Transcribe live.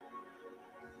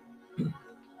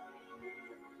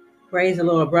Praise the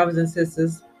Lord, brothers and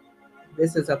sisters.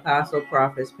 This is Apostle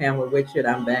Prophetess Pamela Richard.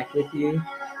 I'm back with you.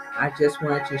 I just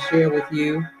wanted to share with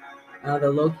you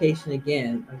the location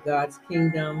again of God's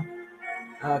Kingdom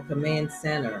Command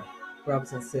Center,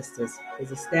 brothers and sisters,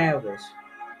 is established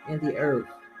in the earth.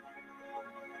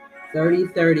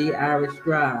 3030 Irish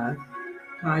Drive,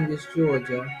 Conyers,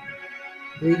 Georgia,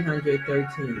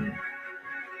 313.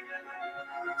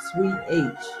 Suite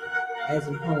H, as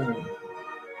in home.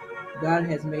 God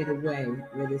has made a way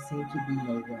where there seemed to be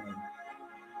no way.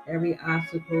 Every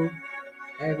obstacle,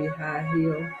 every high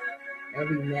hill,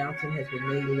 every mountain has been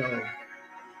made low.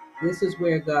 This is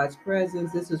where God's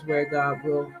presence, this is where God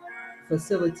will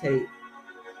facilitate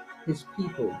his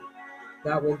people.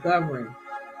 God will govern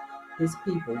his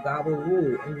people. God will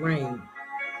rule and reign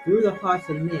through the hearts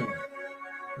of men.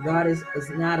 God is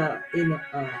not in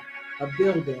a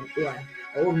building or an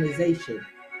organization.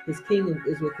 His kingdom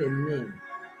is within men.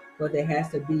 But there has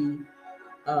to be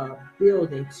a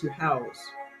building to house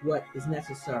what is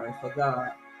necessary for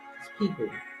God's people,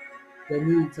 the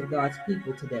needs of God's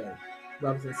people today,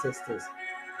 brothers and sisters.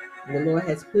 And the Lord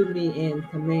has put me in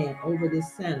command over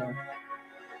this center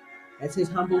as his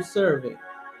humble servant.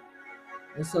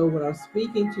 And so when I'm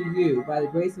speaking to you, by the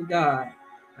grace of God,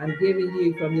 I'm giving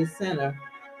you from this center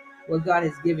what God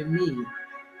has given me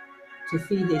to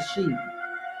feed his sheep.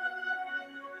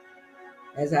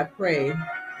 As I pray,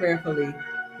 prayerfully,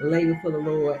 lay before the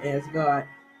Lord as God,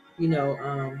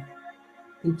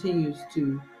 continues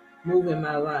to move in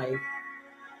my life,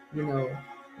 you know,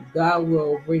 God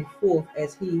will bring forth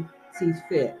as he sees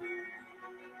fit.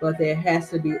 But there has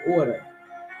to be order.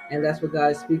 And that's what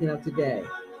God is speaking of today.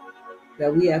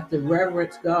 That we have to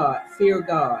reverence God, fear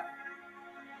God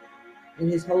in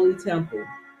his holy temple.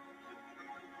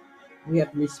 We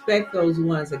have to respect those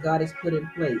ones that God has put in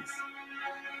place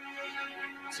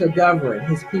to govern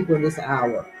his people in this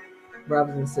hour,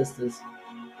 brothers and sisters.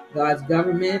 God's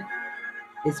government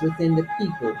is within the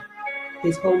people.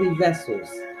 His holy vessels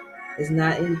is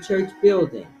not in the church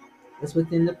building. It's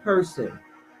within the person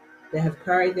that have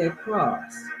carried their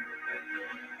cross.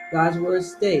 God's word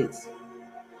states,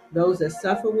 those that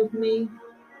suffer with me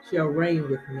shall reign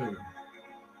with me.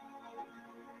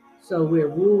 So we're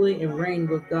ruling and reigning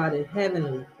with God in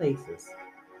heavenly places.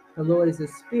 The Lord is a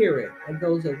spirit, and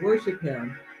those that worship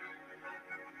him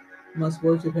must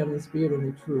worship him in spirit and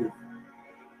in truth.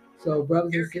 So,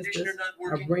 brothers and sisters,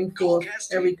 I bring forth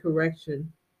every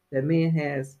correction that man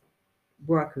has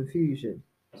brought confusion,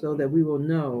 so that we will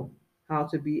know how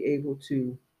to be able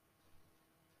to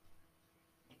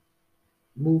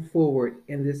move forward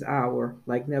in this hour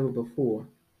like never before.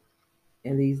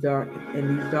 In these dark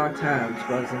times,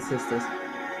 brothers and sisters,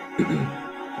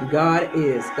 God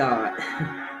is God.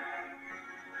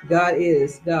 God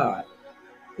is God.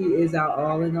 He is our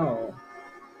all in all.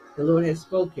 The Lord has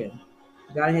spoken.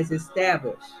 God has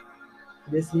established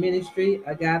this ministry,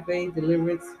 Agape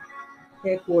Deliverance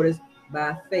Headquarters,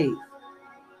 by faith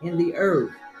in the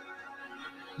earth,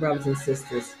 brothers and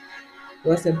sisters.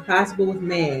 What's impossible with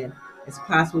man is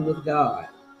possible with God.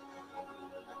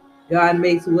 God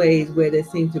makes ways where there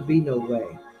seems to be no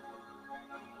way.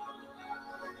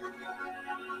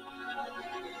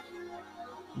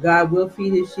 God will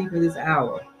feed his sheep in this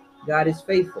hour. God is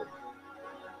faithful.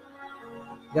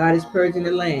 God is purging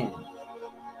the land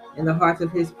in the hearts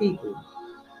of his people.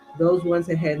 Those ones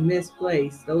that had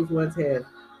misplaced, those ones that have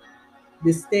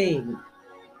disdained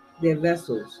their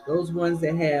vessels, those ones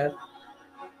that have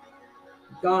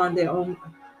gone their own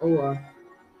or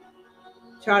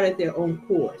charted their own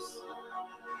course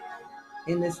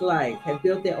in this life, have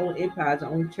built their own empires, their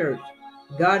own church.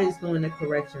 God is doing the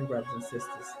correction, brothers and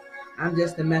sisters. I'm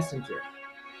just a messenger.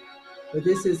 But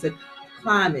this is the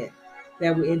climate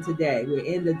that we're in today. We're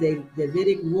in the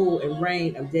Davidic rule and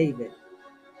reign of David,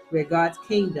 where God's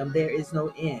kingdom, there is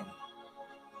no end.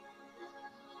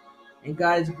 And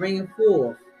God is bringing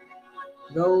forth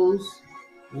those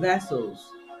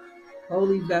vessels,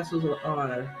 holy vessels of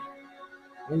honor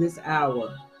in this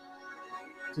hour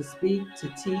to speak, to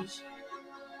teach,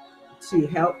 to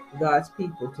help God's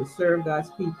people, to serve God's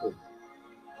people,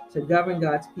 to govern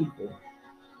God's people.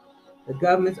 The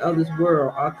governments of this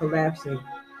world are collapsing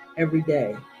every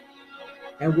day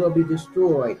and will be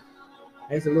destroyed,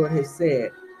 as the Lord has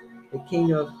said. The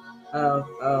kingdom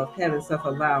of heaven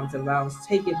suffer violence, and violence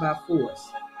take it by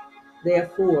force.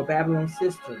 Therefore, Babylon's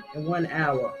system, in 1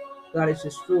 hour, God has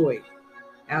destroyed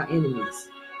our enemies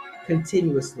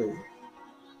continuously.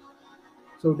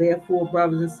 So therefore,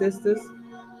 brothers and sisters,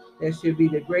 there should be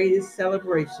the greatest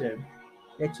celebration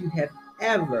that you have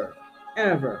ever,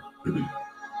 ever,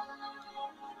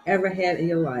 ever had in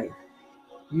your life.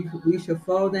 We shall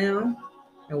fall down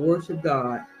and worship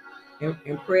God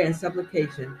in prayer and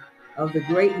supplication of the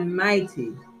great and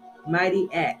mighty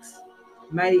acts,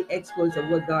 mighty exploits of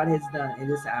what God has done in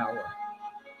this hour.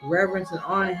 Reverence and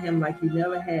honor him like you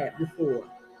never had before.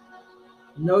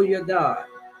 Know your God.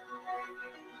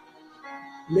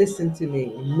 Listen to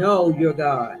me. Know your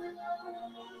God.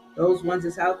 Those ones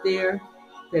that's out there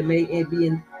that may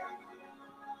be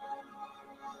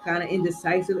kind of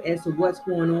indecisive as to what's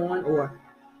going on or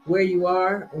where you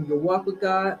are on your walk with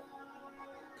God,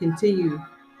 continue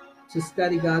to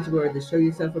study God's word to show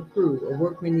yourself approved, a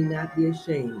workman need not be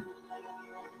ashamed.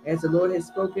 As the Lord has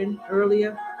spoken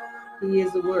earlier, he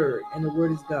is the word, and the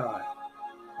word is God.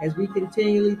 As we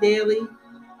continually daily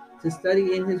to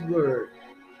study in his word,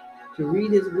 to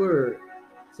read his word,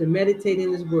 to meditate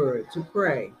in his word, to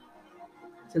pray,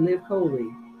 to live holy,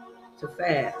 to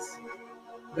fast,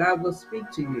 God will speak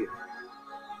to you.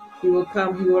 He will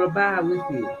come, he will abide with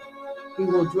you. He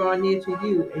will draw near to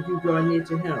you as you draw near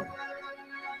to him.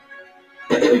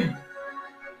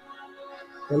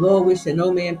 The Lord wished that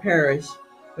no man perish,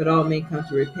 but all men come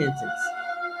to repentance.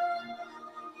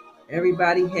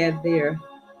 Everybody have their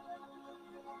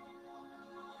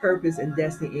purpose and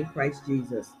destiny in Christ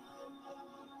Jesus.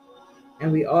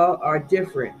 And we all are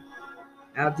different.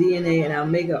 Our DNA and our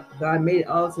makeup, God made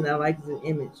us in our likeness and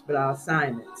image, but our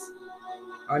assignments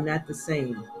are not the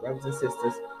same, brothers and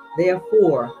sisters.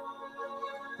 Therefore,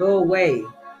 go away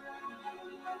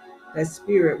that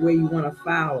spirit where you want to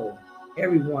follow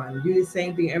everyone. Do the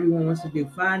same thing everyone wants to do.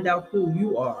 Find out who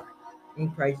you are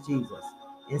in Christ Jesus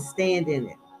and stand in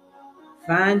it.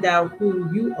 Find out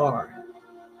who you are,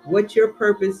 what your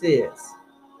purpose is,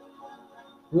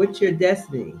 what your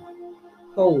destiny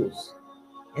holds,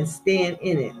 and stand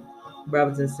in it,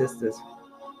 brothers and sisters.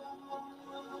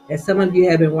 As some of you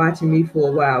have been watching me for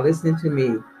a while, listening to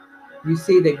me, you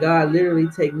see that God literally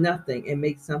takes nothing and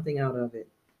makes something out of it.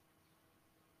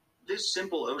 This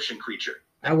simple ocean creature.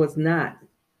 I was not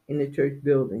in the church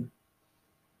building,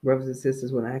 brothers and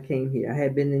sisters, when I came here. I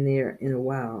had been in there in a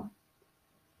while.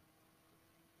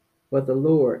 But the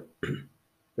Lord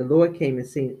came and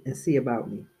see about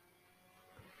me.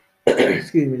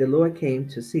 Excuse me, the Lord came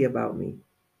to see about me.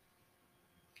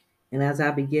 And as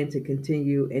I began to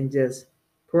continue and just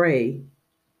pray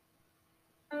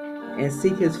and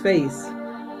seek his face,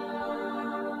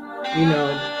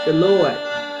 the Lord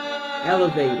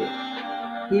elevated.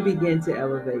 He began to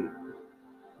elevate,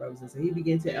 brothers and sisters. He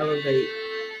began to elevate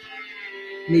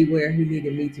me where he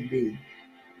needed me to be.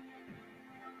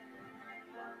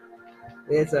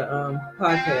 There's a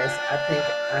podcast I think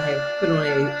I have put on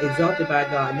Exalted by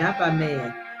God, not by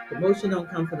man. Promotion don't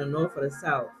come from the north or the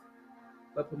south,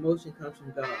 but promotion comes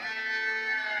from God.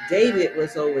 David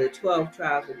was over the 12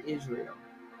 tribes of Israel.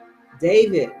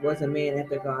 David was a man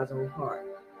after God's own heart.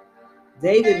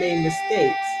 David made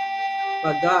mistakes,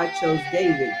 but God chose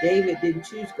David. David didn't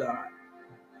choose God.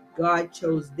 God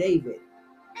chose David.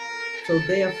 So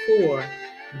therefore,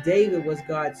 David was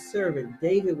God's servant.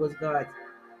 David was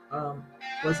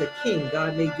was a king.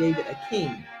 God made David a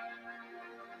king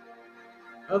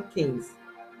of kings.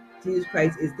 Jesus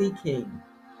Christ is the king.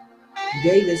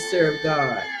 David served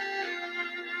God.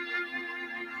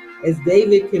 As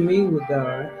David communed with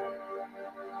God,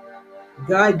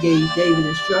 God gave David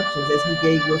instructions as he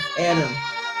gave with Adam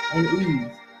and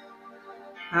Eve,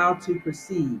 how to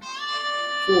proceed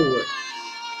forward,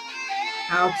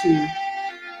 how to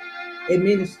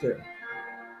administer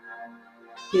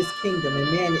his kingdom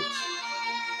and manage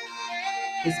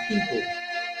his people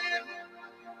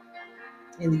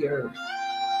in the earth.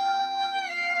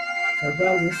 So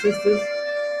brothers and sisters,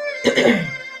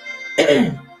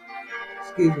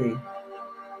 excuse me,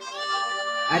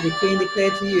 I decree and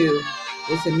declare to you,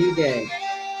 it's a new day.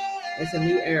 It's a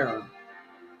new era.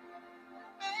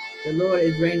 The Lord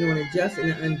is reigning on the just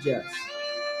and the unjust.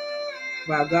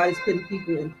 While God is putting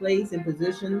people in place and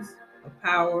positions of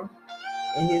power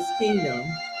in his kingdom,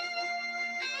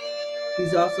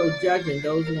 he's also judging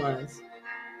those ones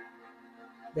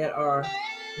that are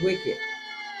wicked.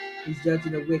 He's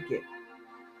judging the wicked.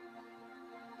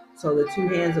 So the two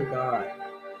hands of God.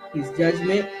 His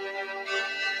judgment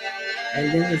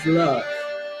and then his love,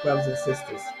 brothers and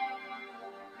sisters.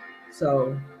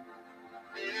 So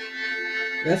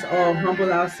let's all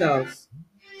humble ourselves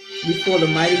before the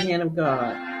mighty hand of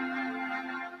God,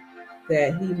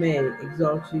 that he may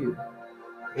exalt you,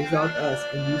 exalt us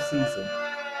in due season.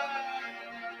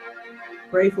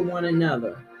 Pray for one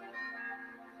another.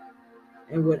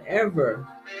 And whatever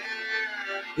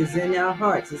is in our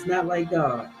hearts, it's not like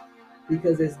God,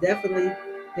 because there's definitely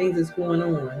things that's going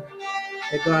on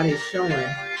that God is showing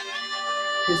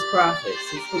his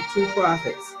prophets, his true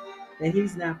prophets, that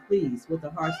he's not pleased with the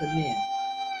hearts of men,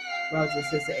 brothers and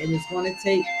sisters. And it's going to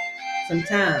take some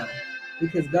time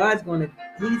because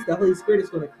he's the Holy Spirit is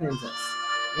going to cleanse us.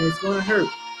 And it's going to hurt.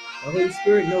 The Holy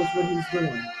Spirit knows what he's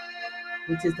doing,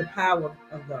 which is the power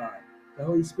of God. The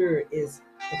Holy Spirit is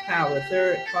the power, the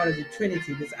third part of the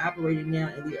Trinity that's operating now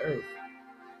in the earth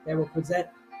that will present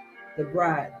the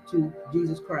bride to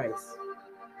Jesus Christ.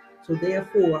 So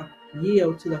therefore,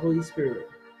 yield to the Holy Spirit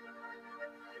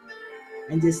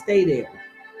and just stay there.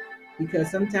 Because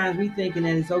sometimes we thinking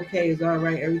that it's okay, it's all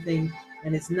right, everything,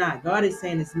 and it's not. God is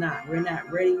saying it's not. We're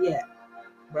not ready yet,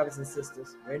 brothers and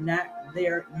sisters. We're not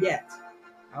there yet.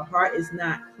 Our heart is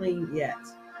not clean yet,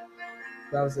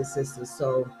 brothers and sisters.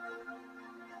 So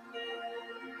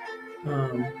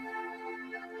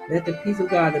let the peace of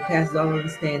God that passes all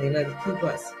understanding, let it keep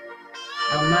us,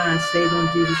 our minds stayed on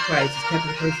Jesus Christ, is kept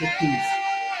in perfect peace.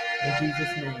 In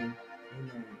Jesus' name,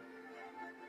 amen.